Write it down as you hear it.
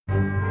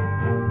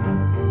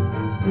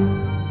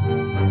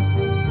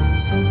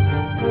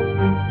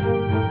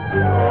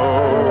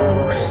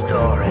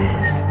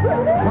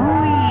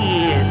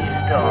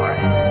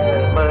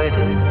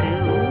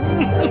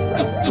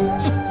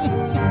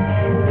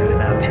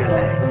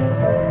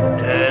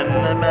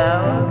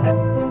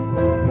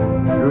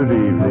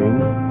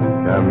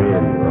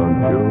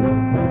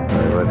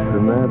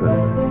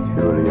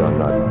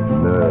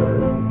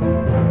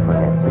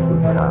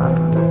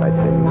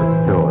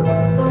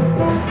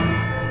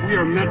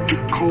are meant to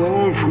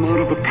call from out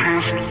of the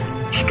past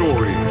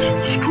stories,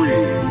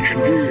 strange and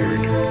weird.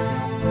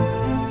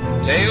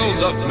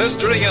 Tales of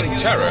mystery and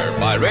terror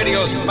by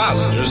radio's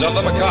masters of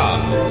the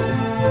macabre.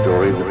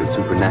 Stories of the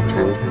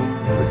supernatural,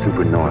 the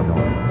supernormal,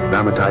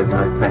 dramatized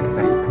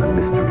fantasy, the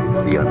mystery,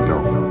 the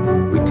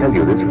unknown. We tell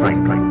you this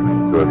frankly,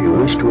 so if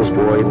you wish to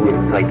avoid the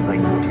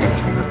excitement and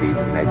tension of these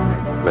imaginary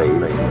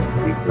plays,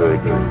 we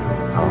urge you,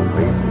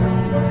 calmly,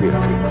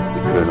 sincerely, to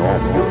turn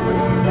off your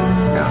radio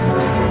now.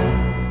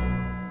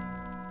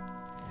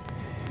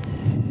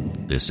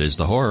 This is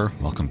The Horror.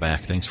 Welcome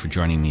back. Thanks for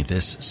joining me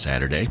this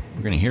Saturday.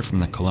 We're going to hear from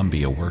the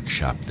Columbia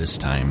Workshop this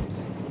time.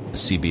 A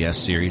CBS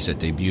series that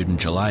debuted in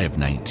July of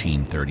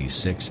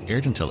 1936,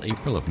 aired until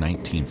April of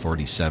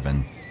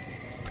 1947,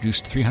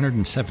 produced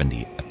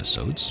 370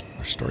 episodes.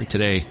 Our story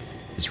today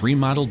is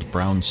Remodeled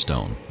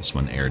Brownstone. This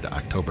one aired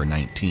October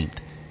 19th,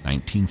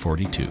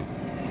 1942.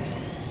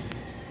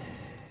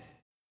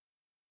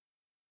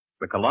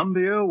 The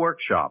Columbia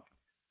Workshop.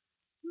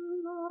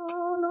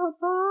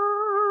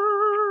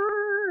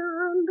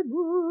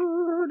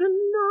 Good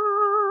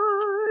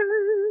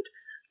night,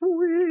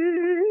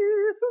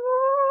 with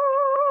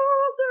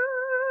all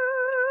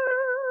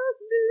that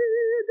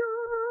bedight,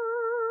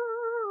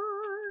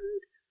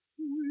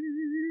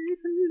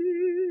 with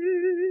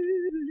lilies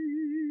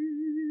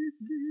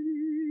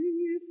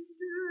deep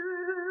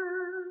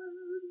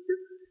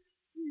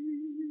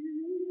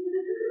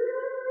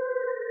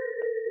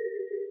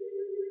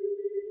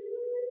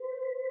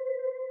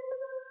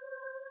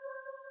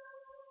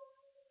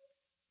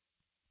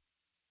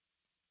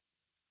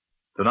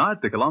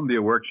Tonight, the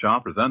Columbia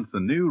Workshop presents a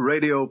new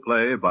radio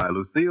play by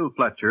Lucille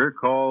Fletcher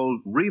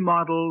called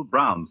Remodeled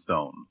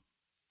Brownstone.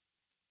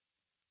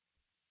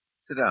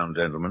 Sit down,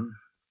 gentlemen.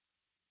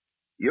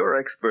 You're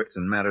experts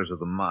in matters of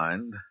the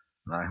mind,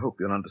 and I hope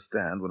you'll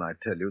understand when I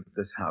tell you that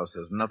this house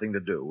has nothing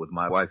to do with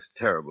my wife's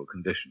terrible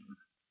condition.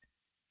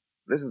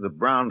 This is a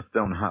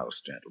brownstone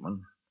house,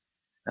 gentlemen,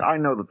 and I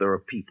know that there are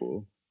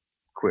people,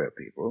 queer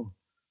people,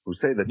 who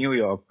say that New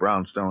York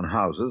brownstone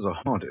houses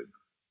are haunted.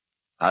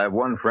 I have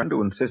one friend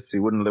who insists he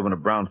wouldn't live in a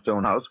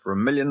brownstone house for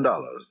 $1 million.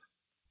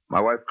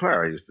 My wife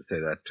Clara used to say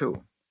that,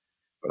 too,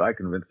 but I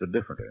convinced her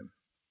differently.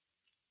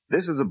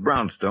 This is a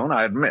brownstone,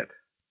 I admit,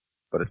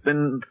 but it's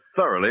been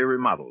thoroughly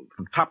remodeled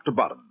from top to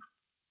bottom.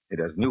 It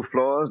has new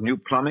floors, new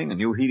plumbing, a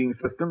new heating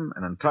system,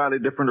 an entirely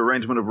different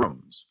arrangement of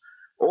rooms.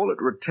 All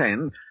it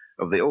retained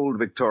of the old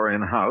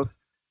Victorian house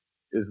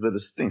is the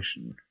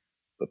distinction,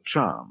 the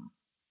charm.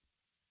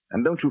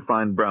 And don't you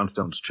find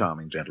brownstones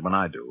charming, gentlemen?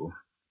 I do.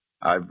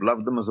 I've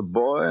loved them as a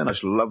boy, and I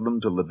shall love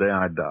them till the day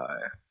I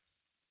die.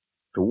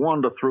 To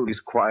wander through these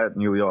quiet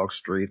New York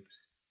streets,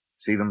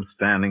 see them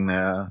standing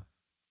there,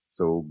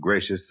 so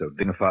gracious, so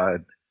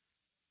dignified,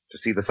 to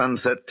see the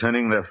sunset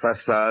turning their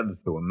facades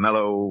to a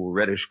mellow,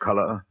 reddish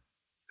color,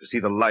 to see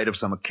the light of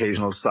some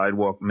occasional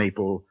sidewalk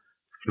maple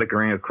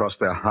flickering across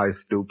their high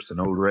stoops and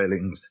old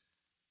railings,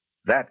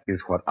 that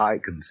is what I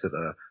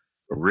consider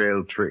a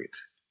real treat.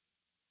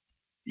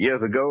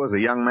 Years ago, as a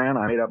young man,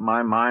 I made up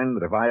my mind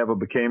that if I ever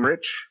became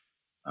rich,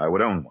 I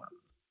would own one.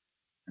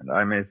 And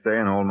I may say,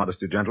 in all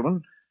modesty,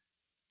 gentlemen,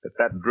 that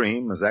that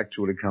dream has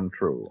actually come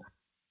true.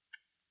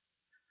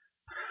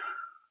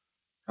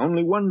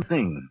 Only one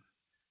thing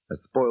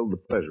has spoiled the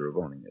pleasure of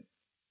owning it.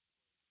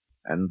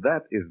 And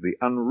that is the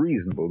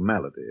unreasonable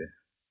malady,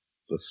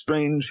 the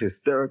strange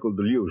hysterical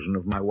delusion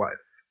of my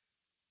wife.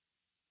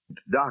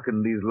 It's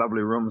darkened these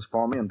lovely rooms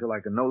for me until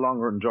I can no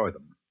longer enjoy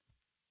them.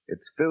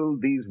 It's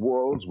filled these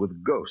walls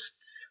with ghosts.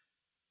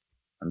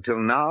 Until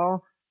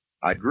now,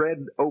 I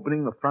dread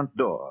opening the front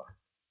door.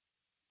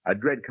 I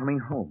dread coming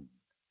home.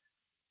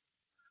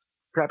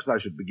 Perhaps I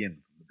should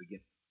begin from the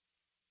beginning.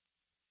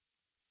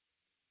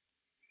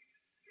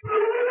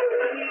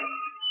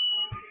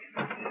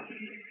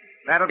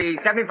 That'll be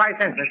 75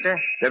 cents, mister.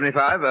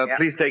 75? Yeah.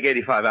 Please take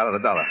 85 out of the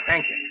dollar.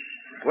 Thank you.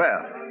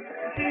 Well,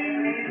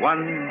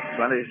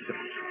 126.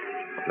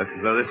 Looks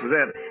as though this was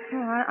it.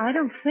 Oh, I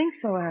don't think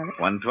so, Alex.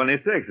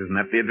 126. Isn't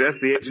that the address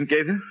the agent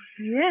gave you?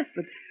 Yes,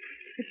 but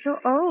it's so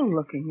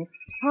old-looking. It's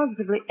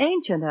positively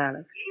ancient,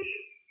 Alex.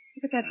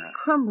 Look at that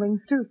crumbling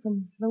stoop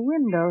and the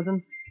windows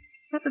and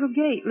that little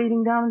gate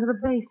leading down into the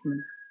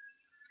basement.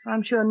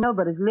 I'm sure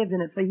nobody's lived in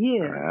it for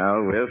years.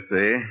 Well, we'll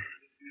see.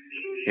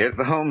 Here's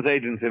the Holmes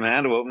agency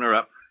man to open her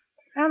up.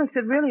 Alex,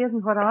 it really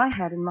isn't what I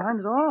had in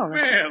mind at all.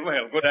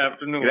 Well, good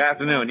afternoon. Good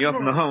afternoon. You're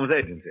from the Holmes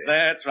agency.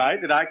 That's right.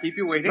 Did I keep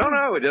you waiting?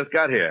 No, we just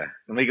got here.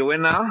 Can we go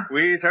in now?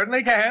 We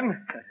certainly can.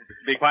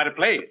 It'll be quite a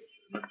place.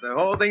 But the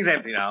whole thing's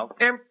empty now.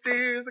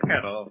 Empty as a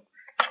kettle.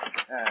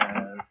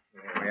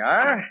 Here we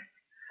are.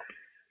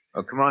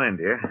 Oh, come on in,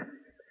 dear.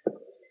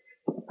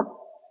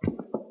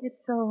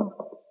 It's so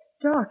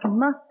dark and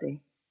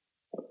musty.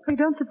 I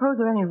don't suppose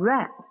there are any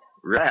rats.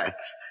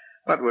 Rats?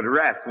 What would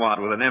rats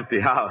want with an empty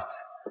house?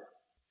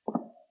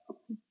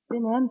 It's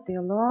been empty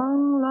a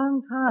long,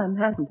 long time,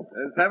 hasn't it?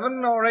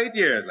 7 or 8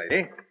 years,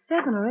 lady.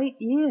 7 or 8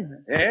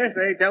 years. Yes,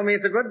 they tell me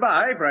it's a good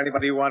buy for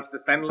anybody who wants to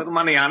spend a little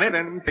money on it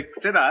and fix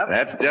it up.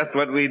 That's just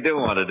what we do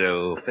want to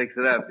do. Fix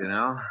it up, you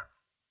know.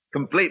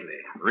 Completely.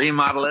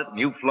 Remodel it,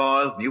 new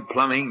floors, new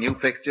plumbing, new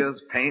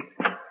fixtures, paint.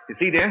 You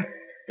see, dear,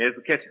 here's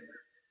the kitchen.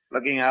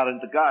 Looking out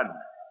into the garden.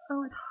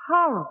 Oh, it's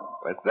horrible.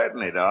 Well,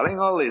 certainly, darling.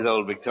 All these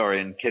old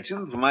Victorian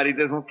kitchens are mighty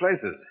dismal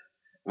places.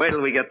 Wait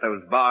till we get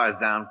those bars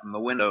down from the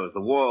windows,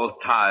 the walls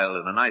tiled,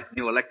 and a nice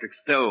new electric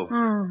stove.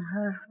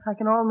 I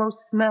can almost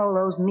smell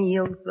those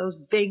meals, those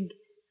big,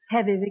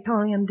 heavy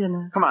Victorian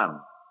dinners. Come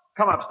on.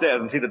 Come upstairs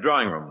and see the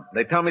drawing room.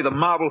 They tell me the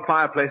marble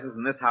fireplaces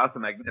in this house are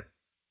magnificent.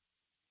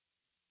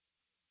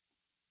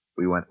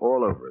 We went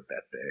all over it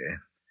that day.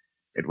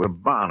 It was a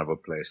barn of a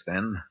place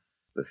then.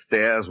 The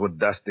stairs were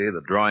dusty.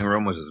 The drawing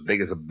room was as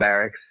big as a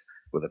barracks,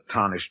 with a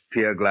tarnished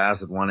pier glass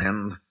at one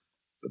end.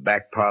 The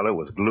back parlor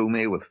was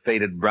gloomy, with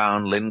faded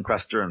brown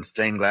lincruster and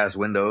stained glass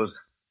windows.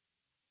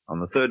 On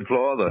the third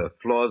floor, the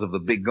floors of the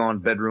big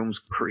gaunt bedrooms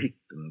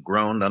creaked and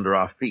groaned under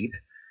our feet,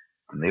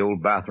 and the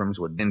old bathrooms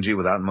were dingy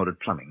with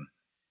outmoded plumbing.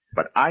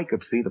 But I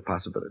could see the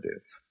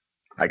possibilities.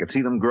 I could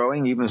see them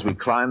growing even as we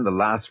climbed the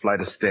last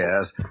flight of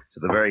stairs to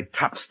the very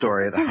top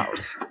story of the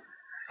house.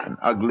 An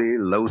ugly,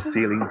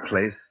 low-ceilinged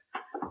place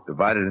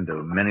divided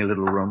into many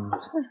little rooms.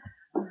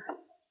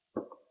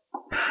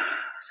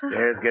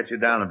 Stairs get you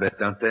down a bit,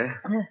 don't they?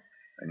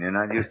 And you're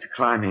not used to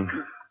climbing.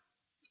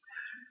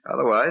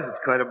 Otherwise,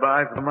 it's quite a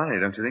buy for the money,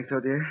 don't you think so,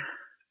 dear?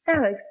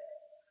 Alex,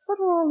 what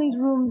were all these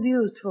rooms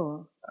used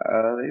for?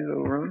 These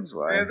little rooms,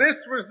 why? This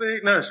was the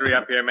nursery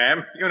up here,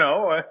 ma'am. You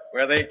know,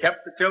 where they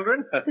kept the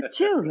children. The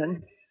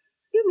children?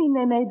 You mean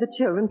they made the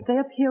children stay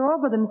up here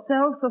all by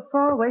themselves so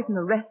far away from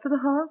the rest of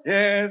the house?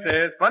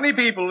 Yes. Funny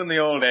people in the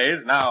old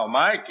days. Now,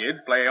 my kids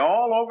play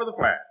all over the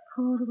flat.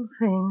 Poor little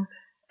things.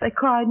 If they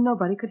cried,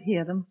 nobody could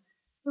hear them.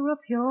 They were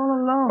up here all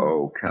alone.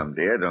 Oh, come,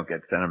 dear, don't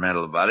get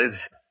sentimental about it.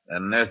 The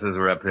nurses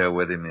were up here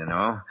with him, you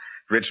know.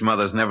 Rich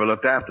mothers never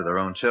looked after their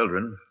own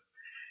children.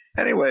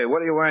 Anyway,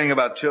 what are you worrying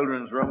about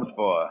children's rooms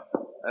for?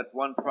 That's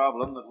one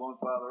problem that won't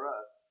bother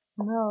us.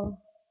 No.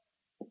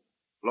 A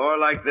floor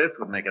like this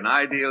would make an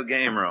ideal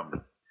game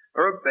room.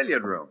 Or a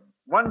billiard room.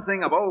 One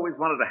thing I've always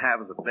wanted to have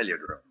is a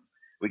billiard room.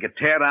 We could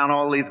tear down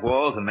all these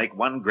walls and make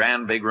one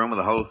grand big room of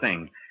the whole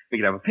thing. We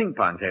could have a ping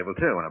pong table,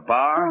 too, and a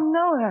bar. Oh,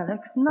 no,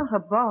 Alex, not a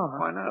bar.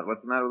 Why not?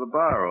 What's the matter with the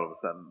bar all of a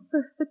sudden?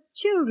 The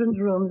children's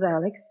rooms,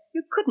 Alex.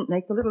 You couldn't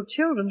make the little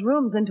children's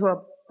rooms into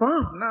a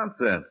bar.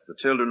 Nonsense. The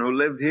children who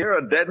lived here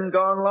are dead and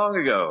gone long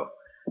ago.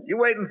 You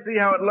wait and see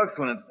how it looks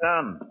when it's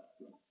done.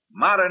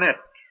 Modernist.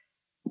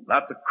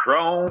 Lots of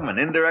chrome and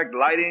indirect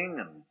lighting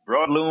and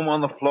broadloom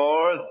on the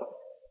floors.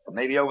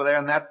 Maybe over there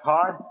in that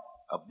part,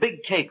 a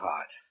big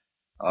K-part.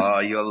 Oh,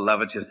 you'll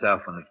love it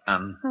yourself when it's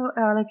done. Oh,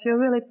 Alex, you're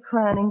really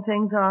planning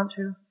things, aren't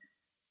you?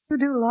 You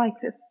do like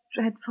this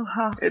dreadful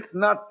house. It's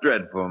not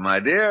dreadful, my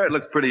dear. It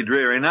looks pretty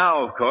dreary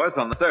now, of course,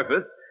 on the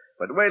surface.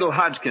 But wait till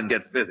Hodgkin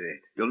gets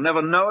busy. You'll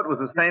never know it was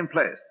the same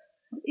place.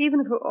 Even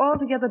if we're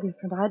altogether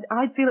different,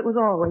 I'd feel it was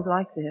always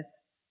like this.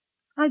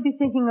 I'd be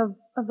thinking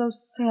of those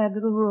sad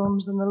little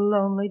rooms and the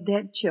lonely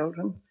dead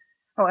children.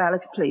 Oh,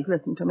 Alex, please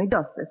listen to me.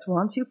 Just this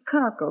once. You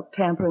can't go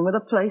tampering with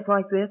a place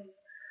like this.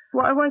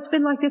 Why, it's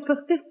been like this for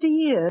 50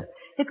 years.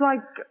 It's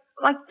like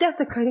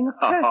desecrating a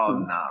person.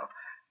 Oh, now.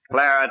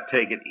 Clara,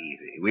 take it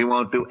easy. We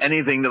won't do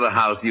anything to the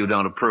house you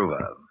don't approve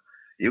of.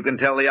 You can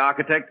tell the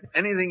architect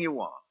anything you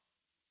want.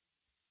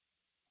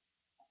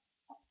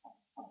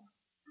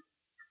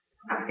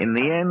 In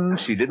the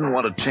end, she didn't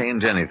want to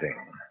change anything.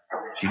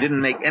 She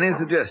didn't make any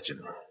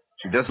suggestions.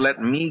 She just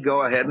let me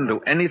go ahead and do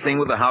anything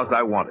with the house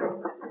I wanted.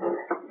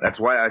 That's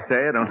why I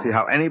say I don't see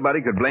how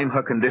anybody could blame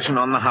her condition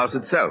on the house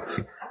itself.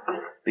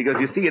 Because,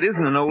 you see, it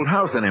isn't an old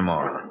house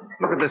anymore.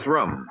 Look at this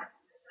room.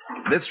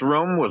 This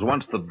room was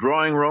once the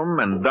drawing room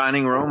and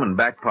dining room and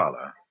back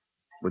parlor.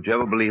 Would you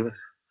ever believe it?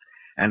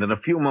 And in a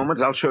few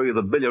moments, I'll show you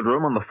the billiard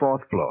room on the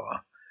 4th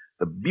floor.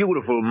 The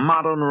beautiful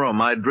modern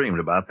room I dreamed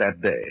about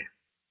that day.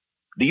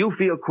 Do you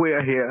feel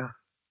queer here?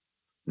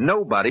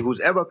 Nobody who's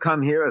ever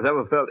come here has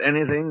ever felt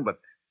anything but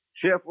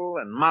cheerful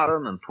and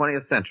modern and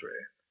 20th century.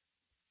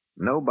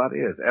 Nobody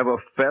has ever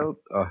felt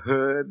or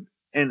heard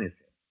anything.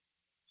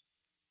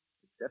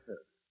 Except her.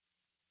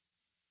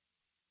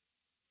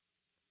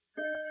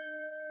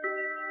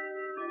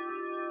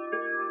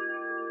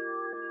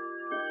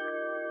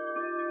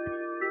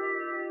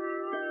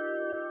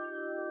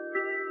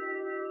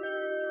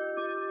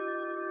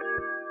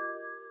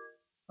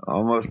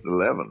 Almost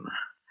 11.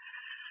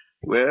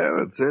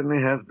 Well, it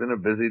certainly has been a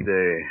busy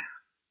day,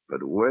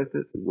 but worth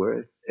it,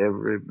 worth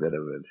every bit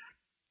of it,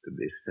 to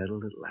be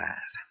settled at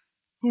last.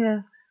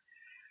 Yes.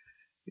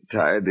 You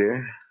tired,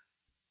 dear?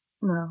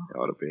 No.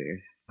 You ought to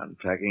be.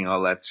 Unpacking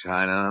all that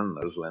china and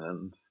those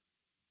linens.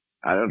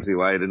 I don't see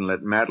why you didn't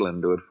let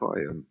Madeline do it for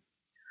you.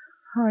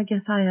 Oh, I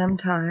guess I am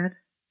tired.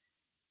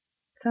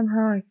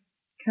 Somehow I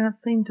can't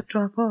seem to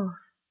drop off.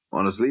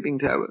 Want a sleeping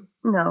tablet?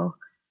 No.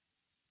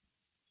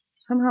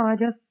 Somehow I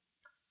just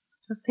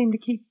seem to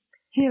keep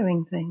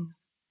hearing things.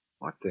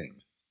 What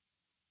things?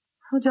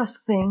 Oh, just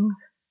things.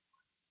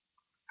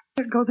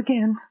 There it goes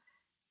again.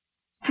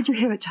 Did you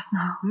hear it just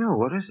now? No,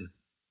 what is it?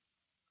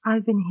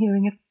 I've been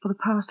hearing it for the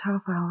past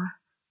half hour,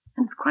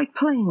 and it's quite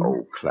plain.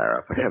 Oh,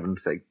 Clara, for heaven's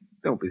sake,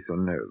 Don't be so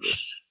nervous.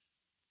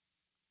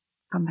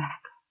 Come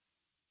back.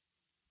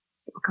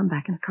 It will come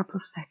back in a couple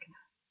of seconds.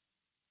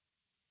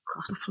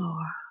 Across the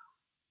floor.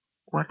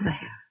 What? There.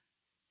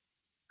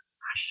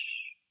 Hush.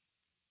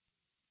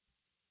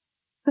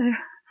 There.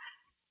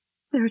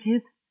 There it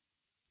is.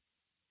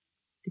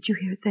 Did you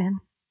hear it then?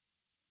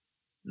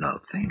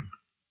 Nothing.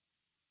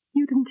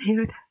 You didn't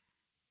hear it.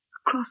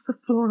 Across the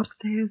floor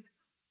upstairs.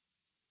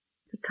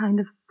 The kind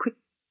of quick,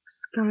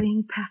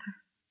 scurrying patter.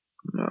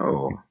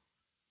 No.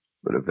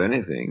 But if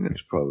anything,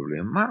 it's probably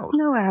a mouse.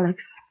 No, Alex.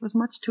 It was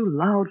much too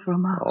loud for a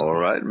mouse. All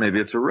right, maybe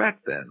it's a rat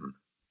then.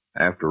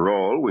 After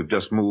all, we've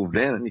just moved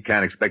in, and you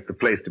can't expect the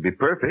place to be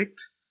perfect.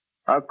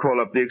 I'll call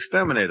up the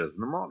exterminators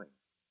in the morning.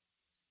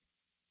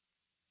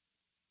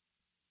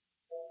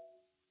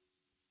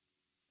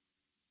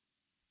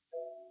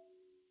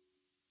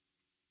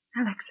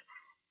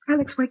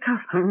 Alex, wake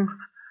up.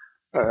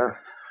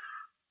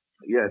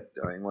 Yes,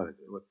 darling, what is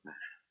it? What's the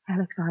matter?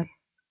 Alex, I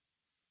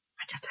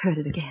just heard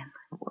it again.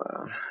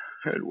 Well,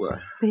 heard what?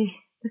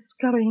 The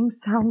scurrying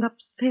sound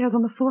upstairs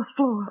on the 4th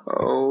floor.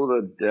 Oh,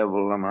 the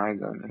devil am I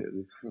going to hear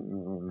this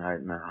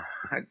night now.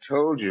 I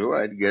told you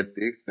I'd get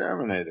the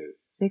exterminators.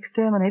 The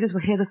exterminators were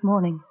here this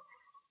morning.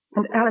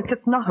 And, Alex,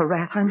 it's not a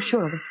rat, I'm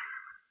sure of it.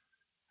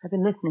 I've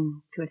been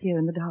listening to it here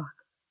in the dark.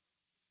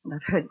 And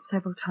I've heard it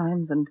several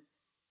times, and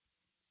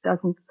it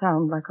doesn't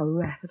sound like a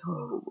rat at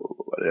all. Oh,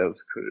 what else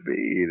could it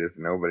be? There's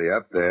nobody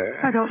up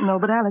there. I don't know,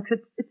 but, Alex,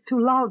 it's too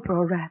loud for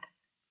a rat.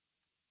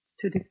 It's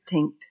too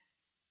distinct.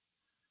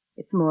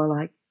 It's more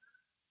like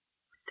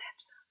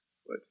footsteps.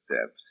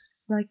 Footsteps?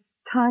 Like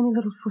tiny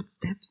little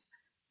footsteps,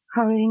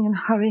 hurrying and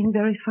hurrying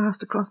very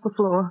fast across the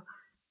floor.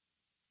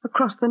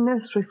 Across the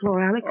nursery floor,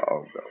 Alex.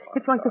 Oh, God.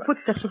 It's like the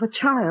footsteps of a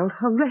child,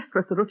 a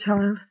restless little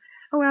child.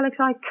 Oh, Alex,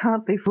 I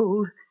can't be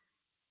fooled.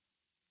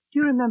 Do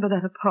you remember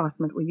that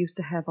apartment we used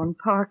to have on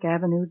Park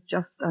Avenue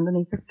just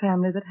underneath the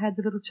family that had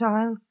the little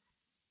child?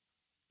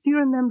 Do you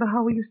remember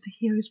how we used to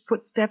hear his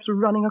footsteps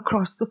running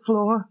across the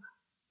floor,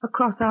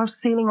 across our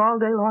ceiling all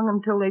day long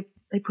until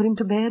they put him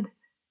to bed?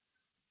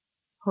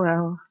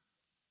 Well,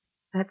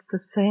 that's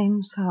the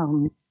same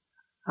sound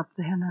up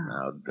there now.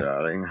 Now,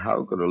 darling,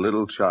 how could a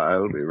little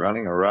child be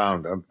running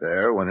around up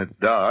there when it's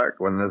dark,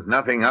 when there's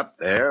nothing up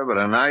there but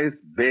a nice,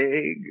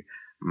 big,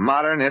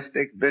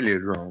 modernistic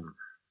billiard room?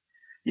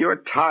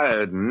 You're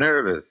tired and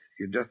nervous.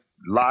 You just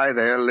lie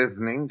there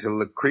listening till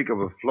the creak of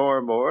a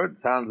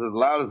floorboard sounds as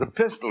loud as a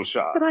pistol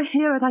shot. But I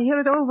hear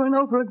it over and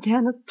over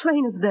again, as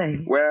plain as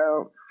day.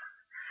 Well,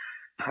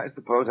 I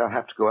suppose I'll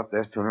have to go up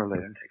there sooner or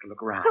later and take a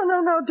look around. Oh,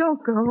 no,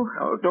 don't go.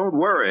 Oh, don't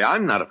worry.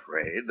 I'm not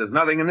afraid. There's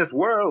nothing in this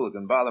world that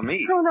can bother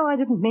me. Oh, no, I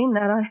didn't mean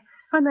that.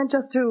 I meant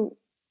just to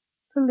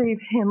leave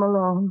him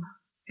alone.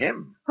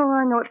 Him? Oh,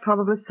 I know it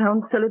probably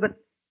sounds silly, but...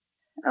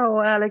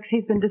 Oh, Alex,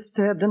 he's been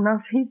disturbed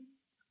enough.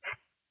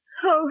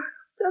 Oh,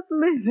 just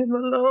leave him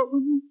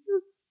alone.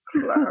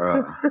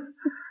 Clara.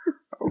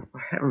 Oh,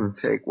 for heaven's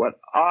sake, what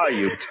are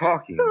you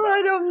talking about? Oh,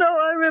 I don't know.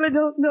 I really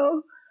don't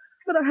know.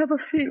 But I have a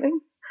feeling.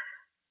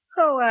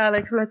 Oh,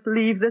 Alex, let's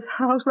leave this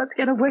house. Let's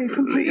get away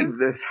from here. Leave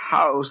this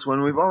house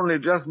when we've only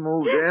just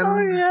moved in? Oh,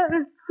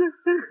 yes.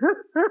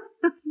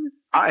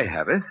 I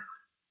have it.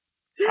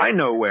 I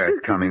know where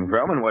it's coming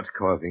from and what's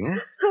causing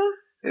it.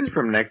 It's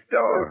from next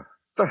door.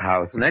 The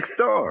house next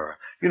door.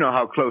 You know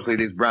how closely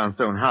these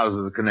brownstone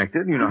houses are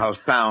connected. You know how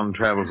sound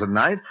travels at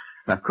night.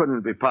 Now, couldn't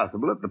it be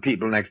possible that the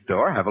people next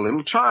door have a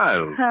little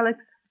child? Alex,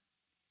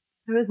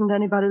 there isn't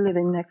anybody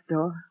living next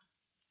door.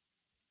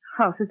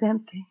 The house is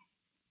empty.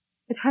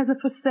 It has a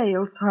for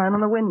sale sign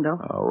on the window.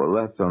 Oh, well,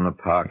 that's on the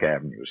Park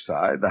Avenue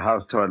side. The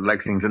house toward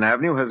Lexington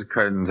Avenue has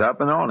curtains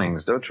up and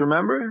awnings. Don't you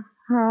remember?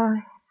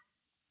 I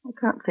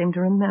can't seem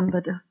to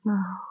remember just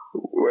now.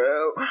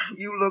 Well,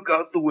 you look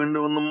out the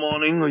window in the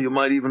morning, or you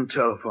might even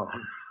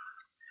telephone.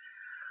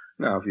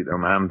 Now, if you don't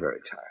mind, I'm very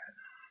tired.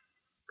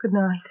 Good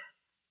night.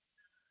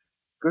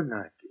 Good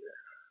night, dear.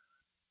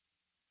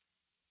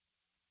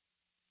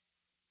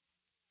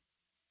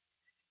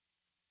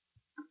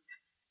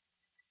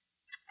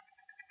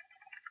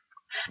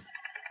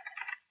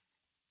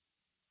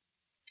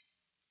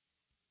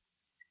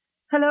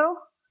 Hello?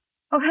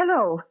 Oh,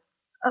 hello.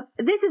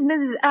 This is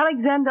Mrs.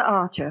 Alexander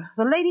Archer,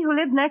 the lady who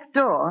lives next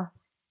door.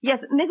 Yes,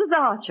 Mrs.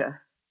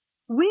 Archer.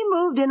 We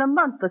moved in a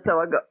month or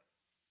so ago.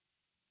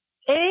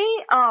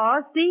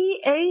 Archer.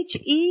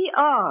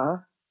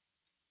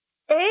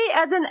 A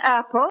as in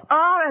apple,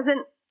 R as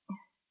in...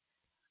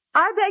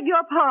 I beg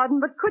your pardon,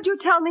 but could you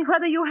tell me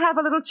whether you have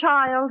a little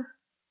child?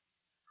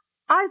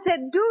 I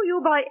said, do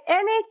you by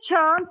any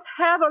chance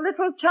have a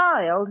little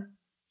child?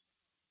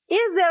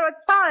 Is there a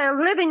child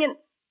living in...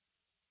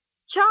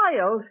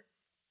 Child.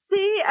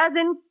 C as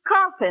in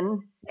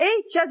coffin.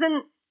 H as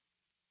in...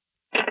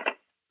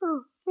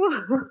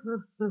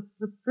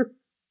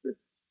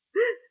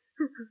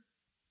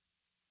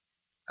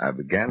 I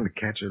began to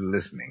catch her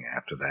listening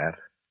after that.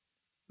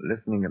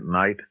 Listening at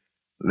night,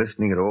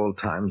 listening at all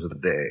times of the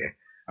day.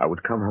 I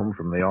would come home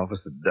from the office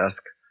at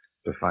dusk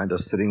to find her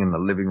sitting in the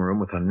living room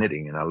with her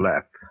knitting in her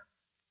lap.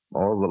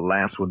 All the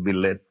lamps would be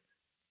lit,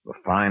 The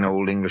fine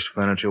old English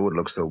furniture would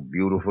look so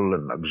beautiful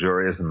and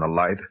luxurious in the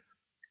light,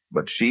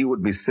 but she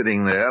would be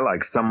sitting there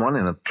like someone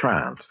in a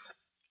trance.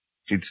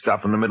 She'd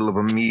stop in the middle of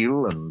a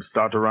meal and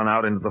start to run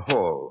out into the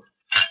hall.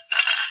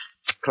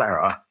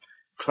 Clara,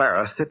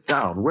 sit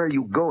down. Where are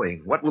you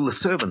going? What will the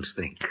servants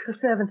think? The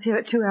servant's here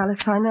at 2,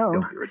 Alex, I know.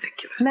 Don't be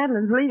ridiculous.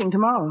 Madeline's leaving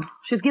tomorrow.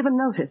 She's given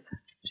notice.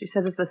 She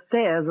says it's the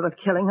stairs that are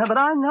killing her, but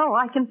I know.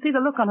 I can see the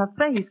look on her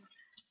face.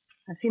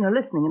 I've seen her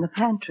listening in the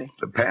pantry.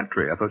 The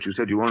pantry? I thought you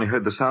said you only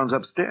heard the sounds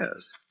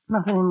upstairs.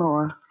 Not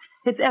anymore.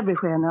 It's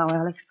everywhere now,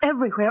 Alex.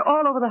 Everywhere,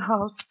 all over the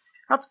house.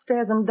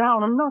 Upstairs and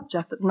down, and not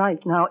just at night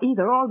now,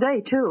 either. All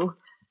day, too.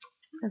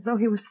 As though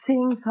he was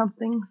seeing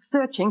something,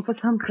 searching for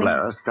something.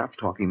 Clara, stop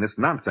talking this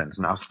nonsense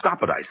now.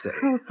 Stop it, I say.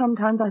 Oh,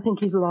 sometimes I think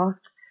he's lost.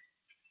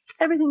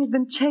 Everything has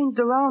been changed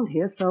around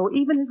here, so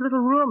even his little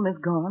room is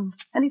gone.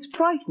 And he's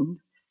frightened.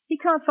 He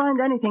can't find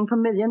anything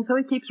familiar, and so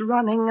he keeps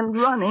running and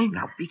running.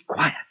 Now, be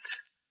quiet.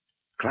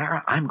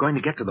 Clara, I'm going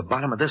to get to the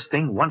bottom of this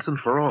thing once and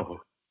for all.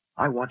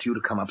 I want you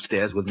to come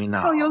upstairs with me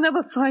now. Oh, you'll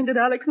never find it,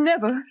 Alex,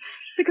 never.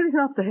 Because he's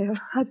not there.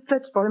 I've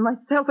searched for him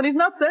myself, and he's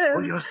not there.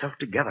 Pull yourself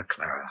together,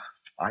 Clara.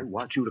 I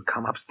want you to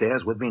come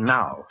upstairs with me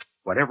now.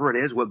 Whatever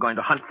it is, we're going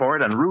to hunt for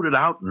it and root it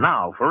out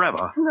now,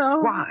 forever. No.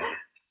 Why?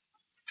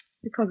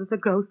 Because it's a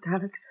ghost,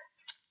 Alex.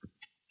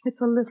 It's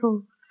a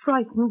little,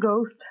 frightened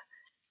ghost.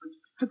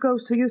 A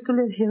ghost who used to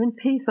live here in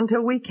peace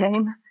until we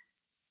came.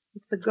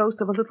 It's the ghost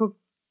of a little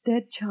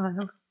dead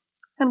child.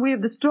 And we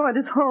have destroyed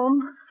his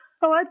home.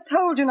 Oh, I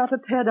told you not to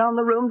tear down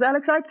the rooms,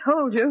 Alex. I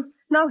told you.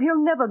 Now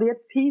he'll never be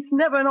at peace,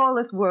 never in all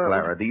this world.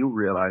 Clara, do you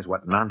realize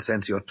what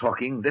nonsense you're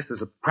talking? This is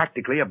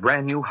practically a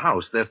brand new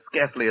house. There's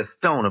scarcely a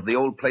stone of the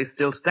old place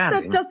still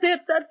standing. That's just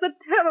it. That's the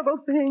terrible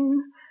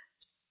thing.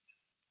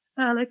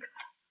 Alex.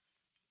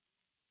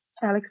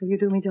 Alex, will you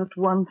do me just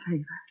one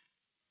favor?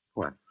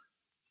 What?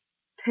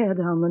 Tear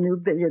down the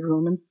new billiard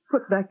room and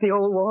put back the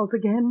old walls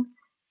again.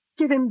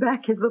 Give him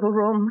back his little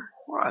room.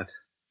 What?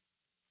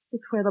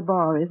 It's where the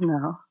bar is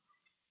now.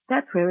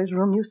 That's where his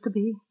room used to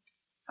be.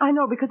 I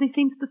know, because he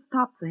seems to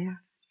stop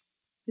there.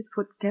 His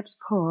footsteps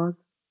pause,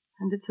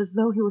 and it's as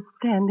though he was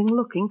standing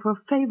looking for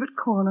a favorite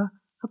corner,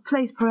 a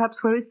place perhaps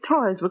where his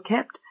toys were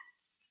kept.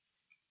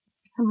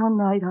 And one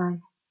night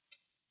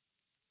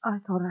I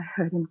thought I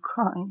heard him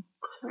crying.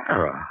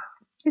 Clara.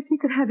 If he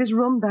could have his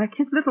room back,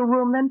 his little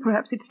room, then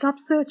perhaps he'd stop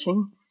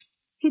searching.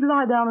 He'd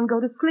lie down and go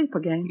to sleep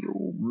again.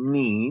 You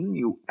mean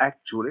you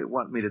actually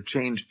want me to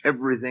change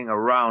everything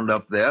around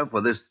up there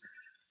for this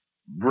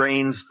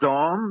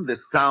brainstorm, this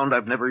sound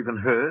I've never even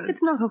heard?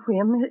 It's not a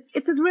whim.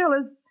 It's as real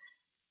as...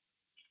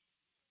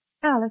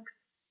 Alex,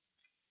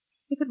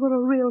 if it were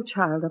a real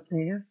child up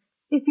there,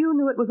 if you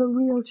knew it was a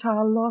real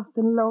child lost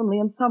and lonely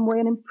in some way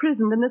and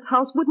imprisoned in this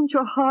house, wouldn't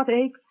your heart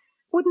ache?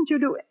 Wouldn't you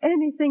do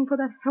anything for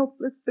that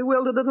helpless,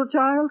 bewildered little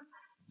child?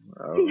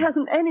 Well, he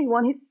hasn't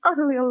anyone. He's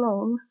utterly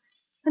alone.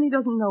 And he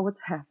doesn't know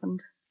what's happened.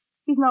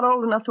 He's not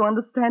old enough to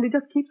understand. He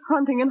just keeps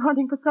hunting and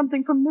hunting for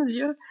something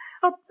familiar,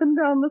 up and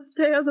down the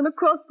stairs and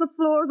across the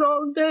floors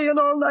all day and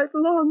all night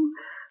long,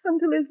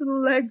 until his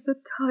legs are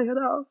tired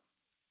out.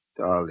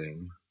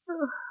 Darling,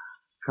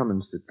 come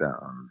and sit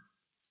down.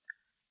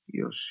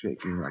 You're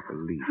shaking like a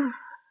leaf.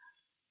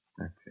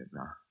 That's it.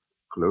 Now,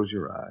 close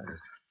your eyes.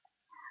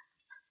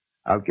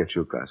 I'll get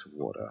you a glass of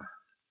water.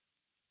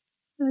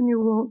 Then you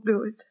won't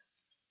do it.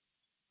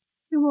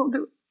 You won't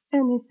do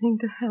anything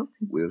to help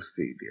him. We'll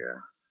see,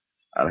 dear.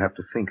 I'll have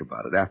to think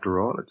about it. After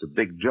all, it's a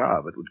big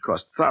job. It would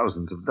cost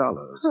thousands of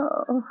dollars.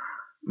 Oh.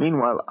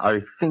 Meanwhile, I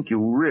think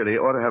you really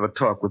ought to have a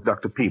talk with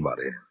Dr.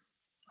 Peabody.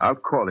 I'll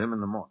call him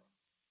in the morning.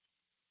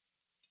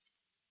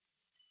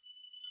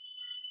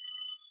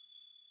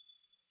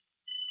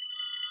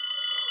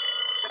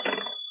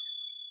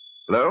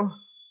 Hello?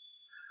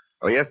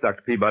 Oh, yes,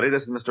 Dr. Peabody.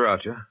 This is Mr.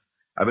 Archer.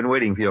 I've been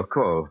waiting for your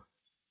call.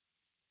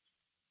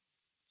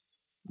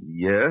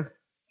 Yes?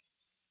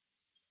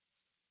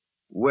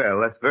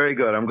 Well, that's very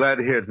good. I'm glad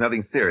to hear it's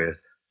nothing serious.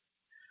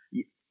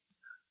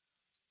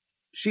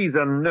 She's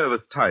a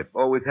nervous type,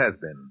 always has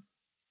been.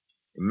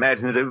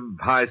 Imaginative,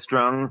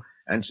 high-strung,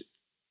 and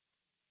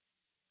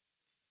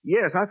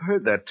Yes, I've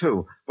heard that,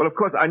 too. Well, of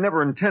course, I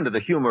never intended to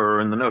humor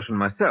her in the notion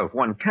myself.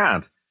 One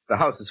can't. The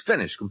house is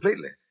finished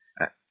completely.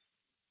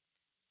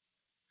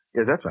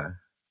 Yes, that's right.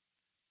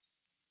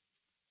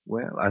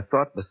 Well, I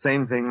thought the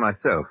same thing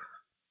myself.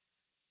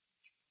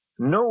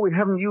 No, we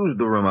haven't used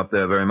the room up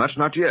there very much,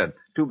 not yet.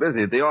 Too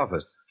busy at the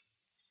office.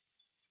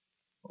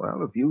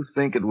 Well, if you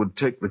think it would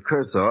take the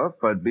curse off,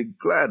 I'd be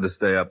glad to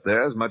stay up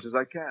there as much as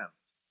I can.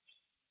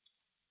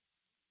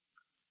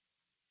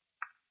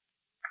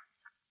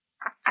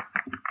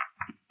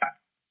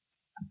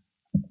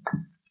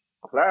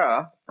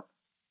 Clara?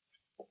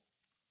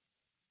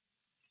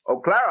 Oh,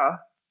 Clara?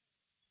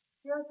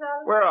 Yes,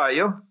 Alex? Where are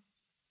you?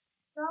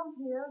 Down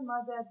here in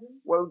my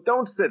bedroom. Well,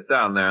 don't sit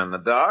down there in the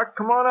dark.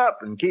 Come on up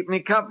and keep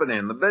me company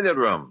in the billiard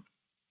room.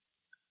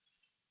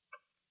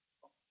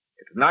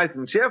 It's nice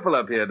and cheerful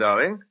up here,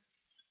 darling.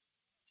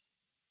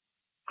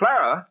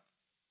 Clara?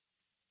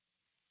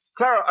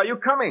 Clara, are you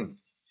coming?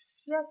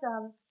 Yes,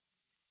 Alex.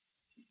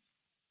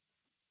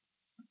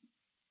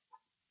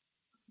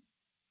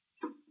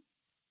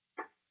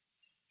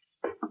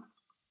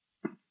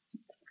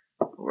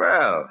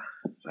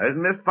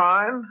 Isn't this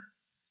fine?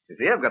 You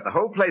see, I've got the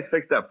whole place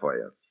fixed up for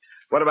you.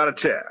 What about a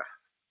chair?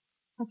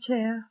 A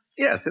chair?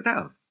 Yes, sit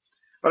down.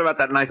 What about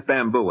that nice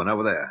bamboo one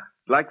over there?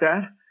 Like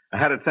that? I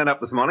had it sent up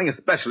this morning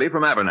especially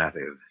from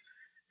Abernathy's.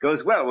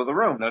 Goes well with the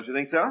room, don't you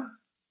think so?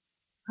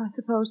 I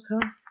suppose so.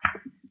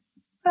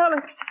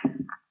 Alex.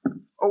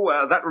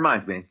 Oh, that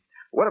reminds me.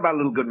 What about a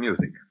little good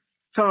music?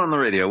 Turn on the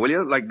radio, will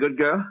you, like good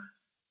girl?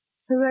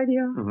 The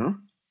radio? Mm-hmm.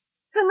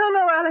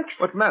 No, Alex.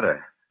 What's the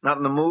matter? Not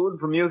in the mood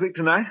for music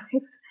tonight?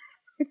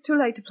 It's too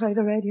late to play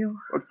the radio.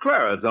 Well,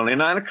 Clara, it's only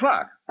 9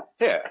 o'clock.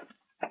 Here.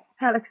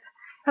 Alex,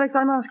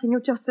 I'm asking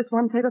you just this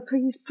one favor.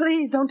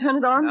 Please don't turn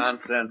it on.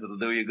 Nonsense. It'll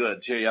do you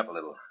good. Cheer you up a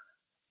little.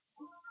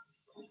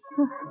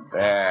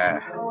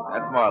 There.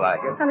 That's more like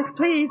it. Alex,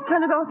 please,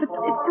 turn it off. It's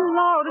too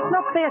loud. It's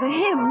not fair to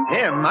him.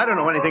 Him? I don't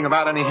know anything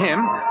about any him.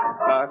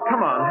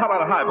 Come on. How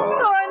about a highball?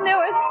 Oh, I knew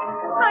it.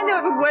 I knew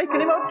it would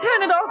waken him. Oh,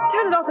 turn it off.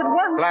 Turn it off at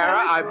once.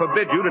 Clara, I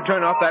forbid you to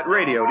turn off that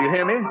radio. Do you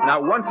hear me?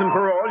 Now, once and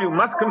for all, you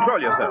must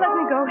control yourself. Let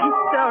me go. He's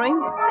stirring.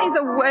 He's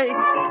awake.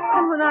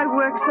 And when I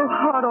worked so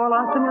hard all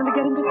afternoon to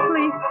get him to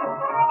sleep,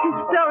 he's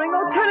stirring.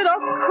 Oh, turn it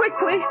off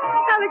quickly.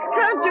 Alex,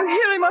 can't you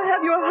hear him? I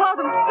have your heart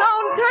of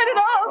stone. Turn it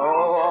off.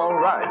 Oh, all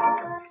right.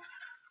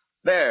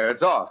 There,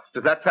 it's off.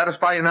 Does that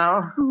satisfy you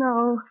now?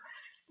 No,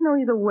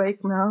 he's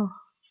awake now.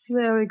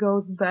 There he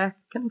goes back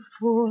and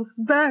forth,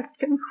 back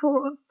and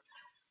forth.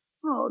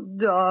 Oh,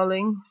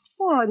 darling,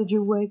 why did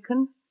you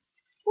waken?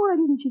 Why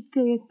didn't you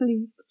stay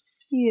asleep?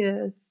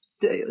 Yes,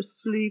 stay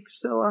asleep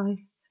so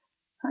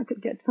I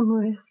could get some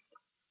rest.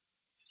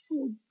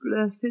 Oh,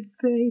 blessed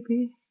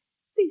baby,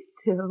 be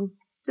still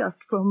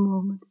just for a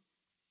moment.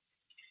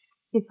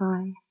 If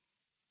I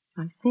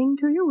sing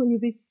to you, will you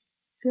be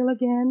still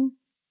again?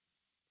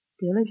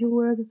 Still as you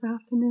were this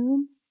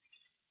afternoon?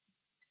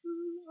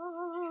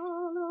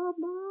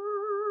 Lullaby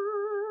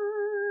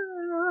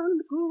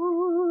and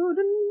good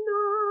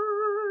night.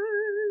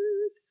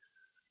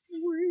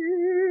 We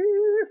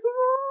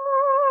fathers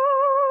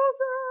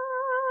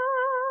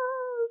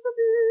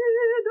be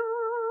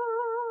died.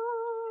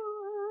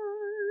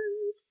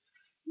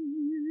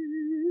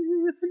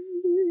 If be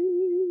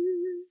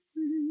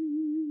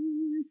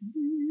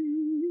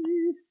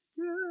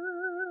dead.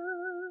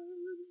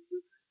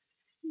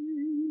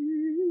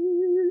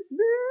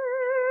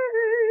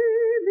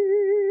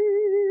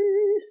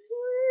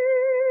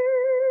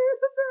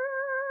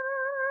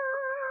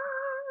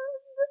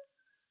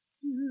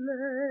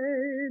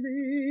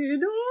 Lady,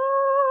 down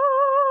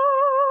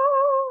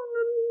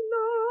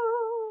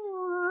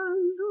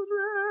and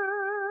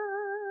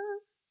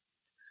rest.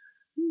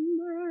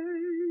 May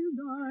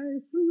thy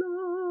slumbers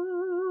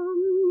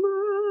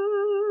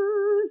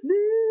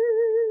be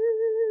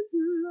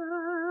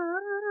blessed.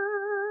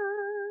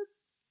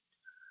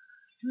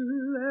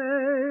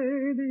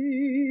 Lady,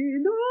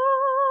 down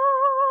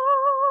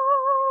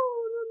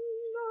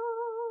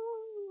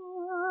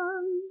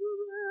and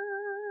rest.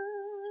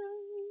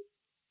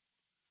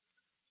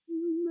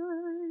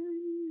 May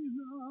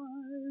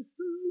thy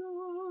slumbers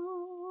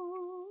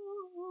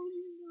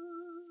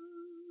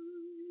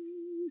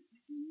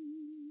be.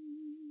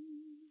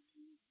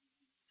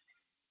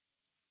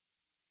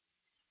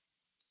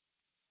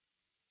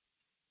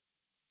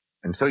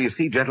 And so you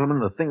see, gentlemen,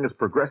 the thing has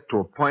progressed to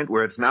a point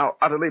where it's now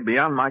utterly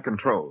beyond my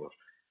control.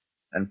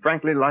 And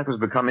frankly, life has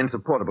become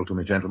insupportable to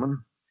me,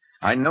 gentlemen.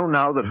 I know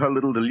now that her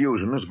little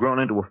delusion has grown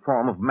into a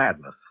form of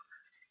madness.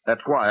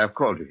 That's why I've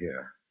called you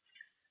here.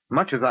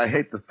 Much as I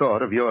hate the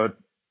thought of your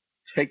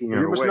taking her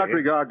away... You must not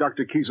regard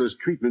Dr. Kiesler's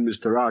treatment,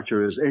 Mr.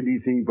 Archer, as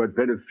anything but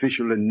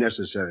beneficial and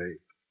necessary.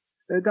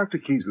 Dr.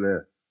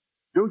 Kiesler,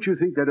 don't you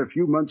think that a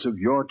few months of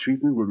your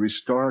treatment will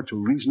restore her to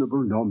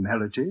reasonable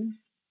normality?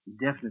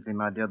 Definitely,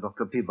 my dear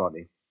Dr.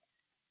 Peabody.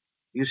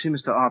 You see,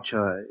 Mr.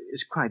 Archer,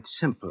 it's quite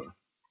simple.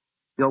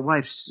 Your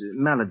wife's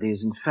malady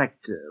is, in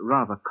fact,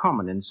 rather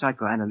common in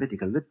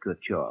psychoanalytical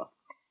literature.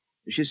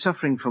 She's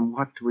suffering from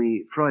what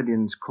we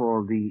Freudians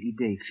call the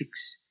idée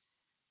fixe.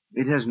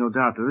 It has no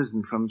doubt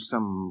arisen from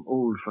some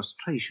old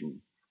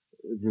frustration,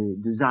 the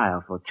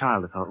desire for a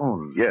child of her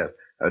own. Yes,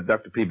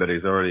 Dr.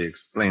 Peabody's already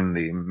explained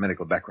the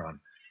medical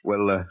background.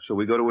 Well, shall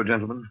we go to her,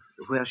 gentlemen?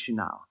 Where's she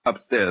now?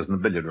 Upstairs in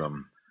the billiard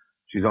room.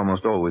 She's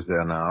almost always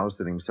there now,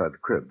 sitting beside the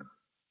crib.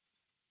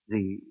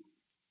 The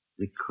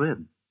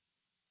crib?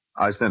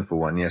 I sent for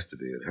one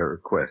yesterday at her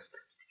request.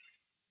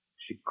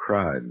 She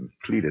cried and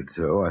pleaded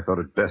so, I thought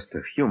it best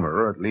to humor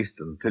her, at least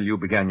until you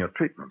began your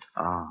treatment.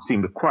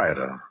 Seemed to quiet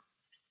her.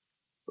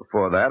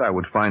 Before that, I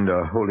would find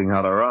her holding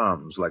out her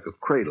arms like a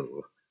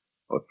cradle,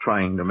 or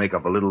trying to make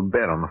up a little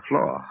bed on the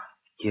floor.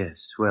 Yes,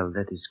 well,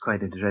 that is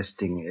quite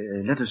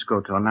interesting. Let us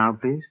go to her now,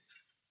 please.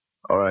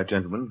 All right,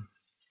 gentlemen.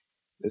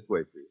 This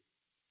way, please.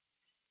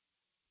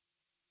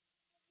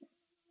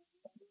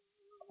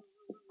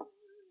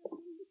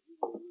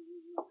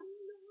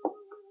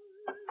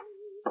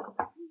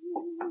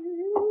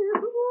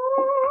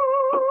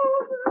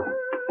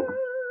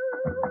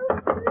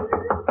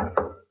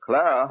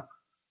 Clara.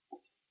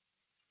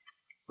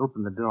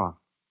 Open the door.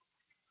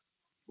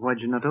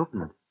 Why'd you not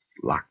open it?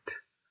 Locked.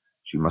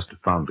 She must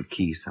have found the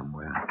key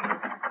somewhere.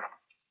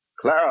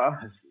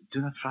 Clara.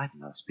 Do not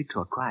frighten her. Speak to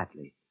her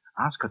quietly.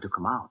 Ask her to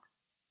come out.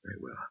 Very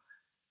well.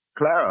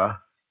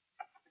 Clara.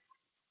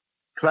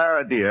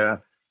 Clara,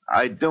 dear,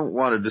 I don't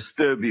want to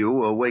disturb you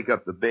or wake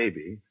up the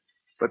baby,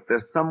 but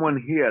there's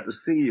someone here to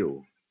see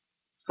you.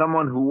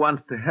 Someone who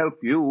wants to help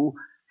you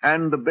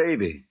and the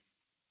baby.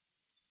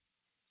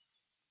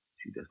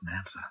 She doesn't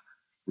answer.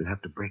 We'll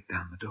have to break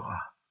down the door.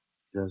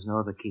 There's no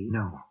other key?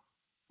 No.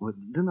 Well,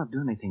 do not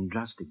do anything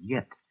drastic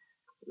yet.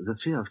 The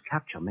fear of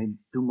capture may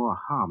do more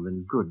harm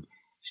than good.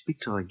 Speak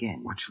to her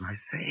again. What shall I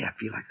say? I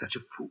feel like such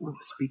a fool.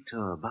 Speak to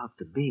her about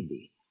the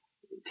baby.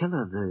 Tell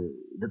her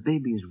the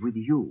baby is with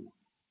you,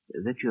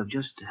 that you have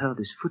just heard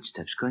his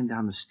footsteps going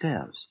down the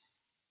stairs.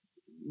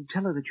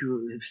 Tell her that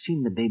you have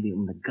seen the baby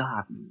in the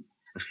garden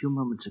a few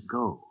moments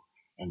ago,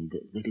 and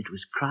that it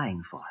was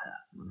crying for her.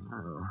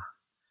 Oh.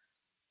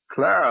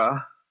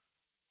 Clara.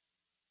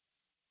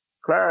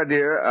 Clara,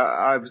 dear,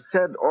 I've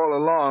said all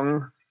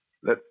along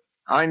that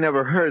I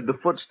never heard the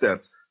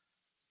footsteps.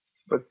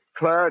 But,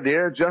 Clara,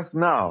 dear, just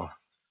now,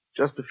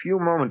 just a few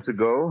moments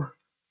ago,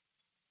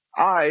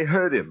 I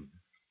heard him.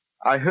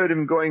 I heard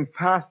him going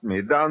past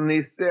me down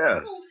these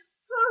stairs.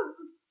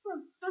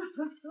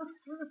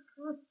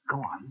 Go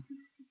on.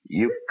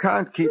 You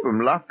can't keep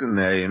him locked in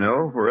there, you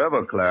know,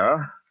 forever,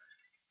 Clara.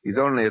 He's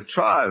only a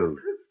child.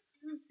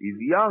 He's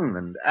young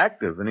and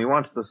active, and he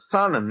wants the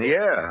sun and the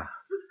air,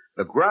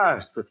 the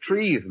grass, the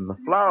trees, and the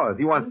flowers.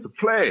 He wants to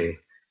play.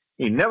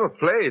 He never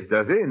plays,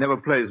 does he? He never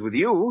plays with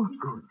you.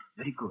 Good.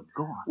 Very good.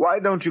 Go on. Why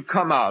don't you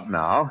come out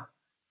now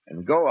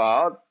and go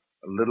out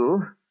a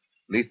little,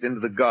 at least into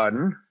the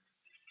garden?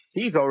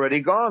 He's already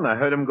gone. I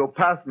heard him go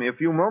past me a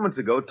few moments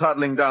ago,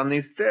 toddling down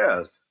these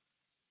stairs.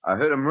 I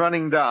heard him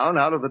running down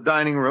out of the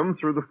dining room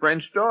through the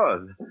French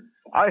doors.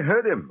 I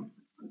heard him.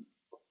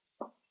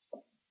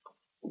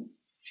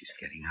 She's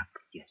getting up.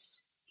 Yes.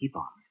 Keep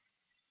on.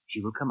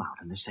 She will come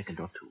out in a second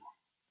or two.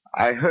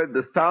 I heard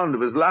the sound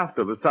of his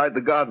laughter beside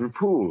the garden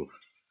pool.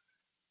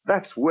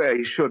 That's where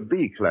he should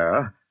be,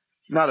 Clara.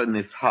 Not in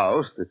this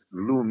house, this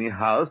gloomy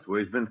house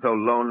where he's been so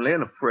lonely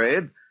and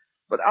afraid,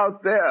 but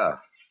out there,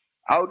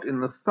 out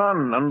in the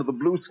sun under the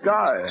blue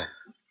sky.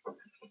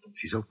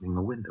 She's opening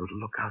the window to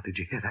look out. Did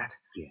you hear that?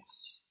 Yes.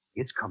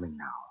 It's coming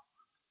now.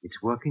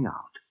 It's working out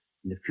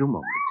in a few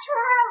moments.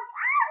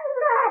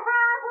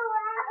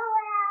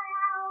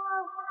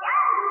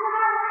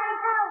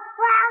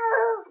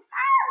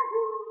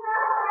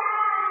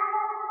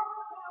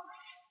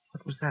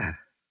 What was that?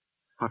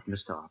 What,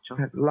 Mr. Archer?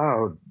 That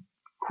loud,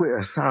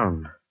 queer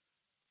sound.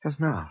 Just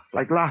now,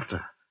 like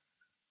laughter.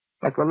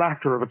 Like the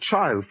laughter of a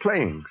child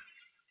playing.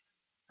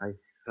 I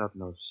heard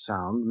no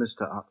sound,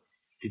 Mr. Archer.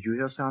 Did you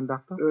hear sound,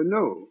 Doctor?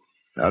 No.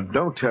 Now,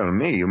 don't tell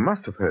me. You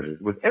must have heard it.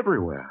 It was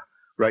everywhere.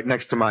 Right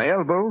next to my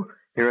elbow,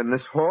 here in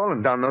this hall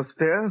and down those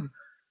stairs,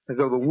 as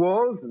though the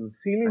walls and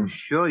ceiling... I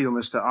assure you,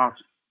 Mr.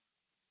 Archer.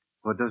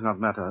 Well, it does not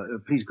matter.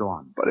 Please go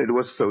on. But it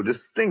was so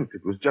distinct.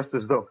 It was just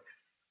as though...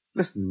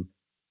 Listen.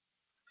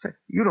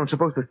 You don't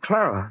suppose that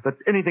Clara, that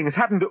anything has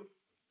happened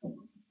to...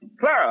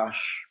 Clara!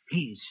 Shh,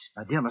 please.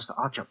 My dear Mr.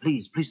 Archer,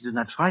 please do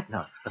not frighten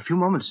her. A few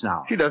moments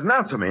now. She doesn't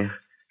answer me.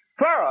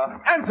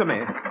 Clara, answer me.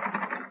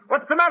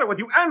 What's the matter with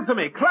you? Answer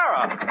me,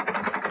 Clara!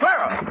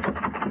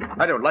 Clara!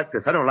 I don't like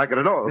this. I don't like it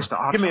at all. Mr.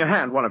 Archer. Give me a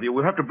hand, one of you.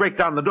 We'll have to break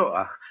down the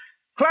door.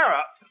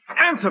 Clara,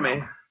 answer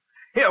me.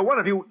 Here, one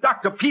of you,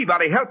 Dr.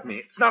 Peabody, help me.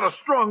 It's not a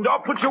strong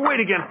door. Put your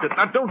weight against it.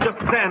 Now, don't just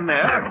stand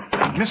there.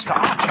 Mr.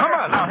 Archer. Come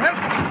on, now,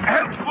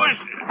 help push.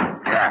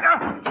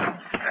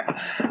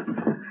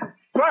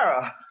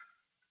 Clara.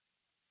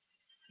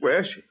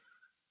 Where is she?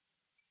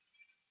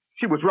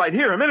 She was right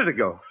here a minute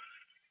ago.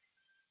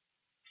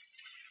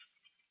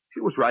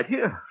 She was right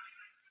here.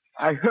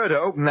 I heard her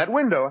open that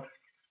window.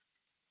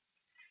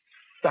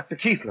 Dr.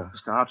 Kiesler.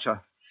 Mr.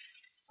 Archer,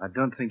 I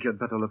don't think you'd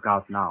better look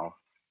out now.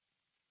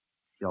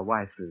 Your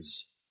wife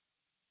is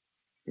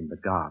in the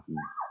garden.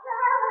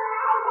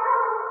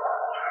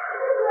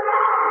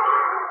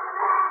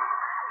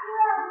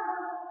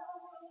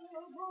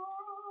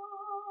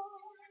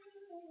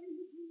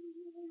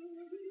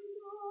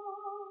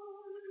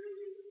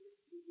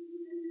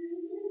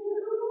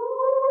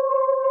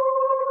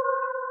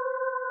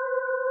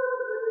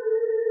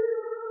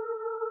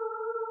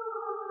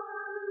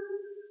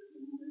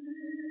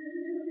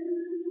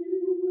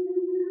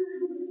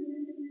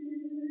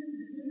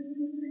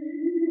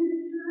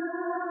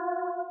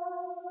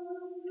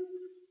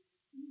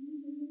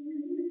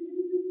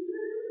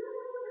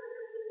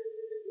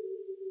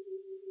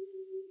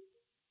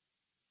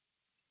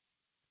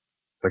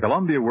 The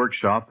Columbia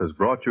Workshop has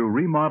brought you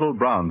Remodeled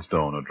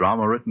Brownstone, a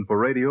drama written for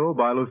radio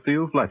by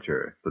Lucille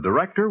Fletcher. The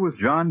director was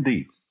John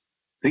Dietz.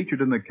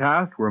 Featured in the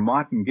cast were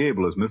Martin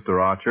Gable as Mr.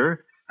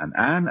 Archer and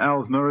Ann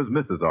Elsner as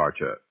Mrs.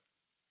 Archer.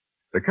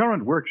 The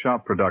current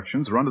Workshop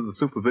productions are under the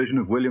supervision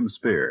of William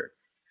Spear.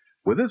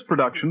 With this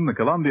production, the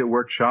Columbia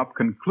Workshop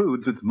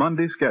concludes its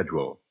Monday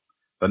schedule.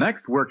 The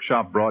next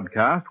Workshop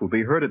broadcast will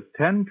be heard at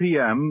 10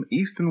 p.m.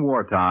 Eastern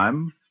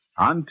Wartime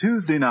on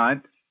Tuesday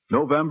night,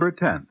 November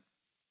 10th.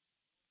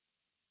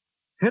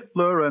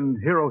 Hitler and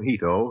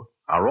Hirohito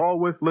are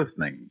always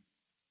listening.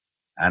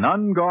 An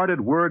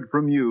unguarded word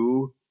from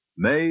you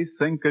may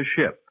sink a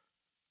ship.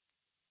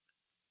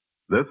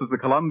 This is the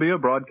Columbia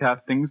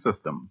Broadcasting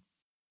System.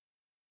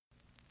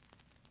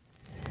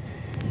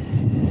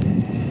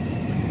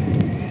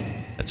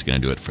 That's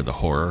going to do it for the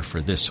horror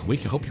for this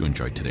week. I hope you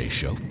enjoyed today's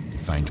show. You can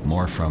find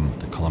more from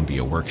the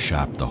Columbia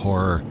Workshop, the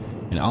horror,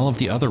 and all of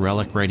the other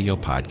Relic Radio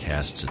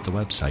podcasts at the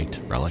website,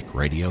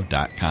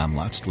 relicradio.com.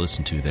 Lots to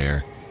listen to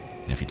there.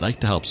 And if you'd like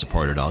to help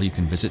support it all, you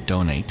can visit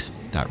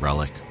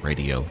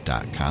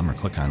donate.relicradio.com or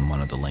click on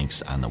one of the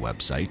links on the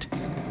website.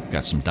 We've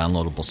got some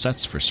downloadable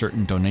sets for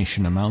certain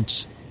donation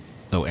amounts,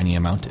 though any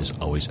amount is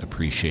always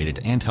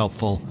appreciated and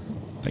helpful.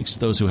 Thanks to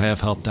those who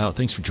have helped out.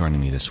 Thanks for joining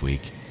me this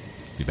week.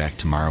 Be back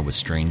tomorrow with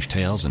Strange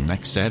Tales and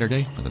next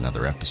Saturday with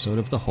another episode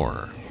of The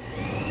Horror.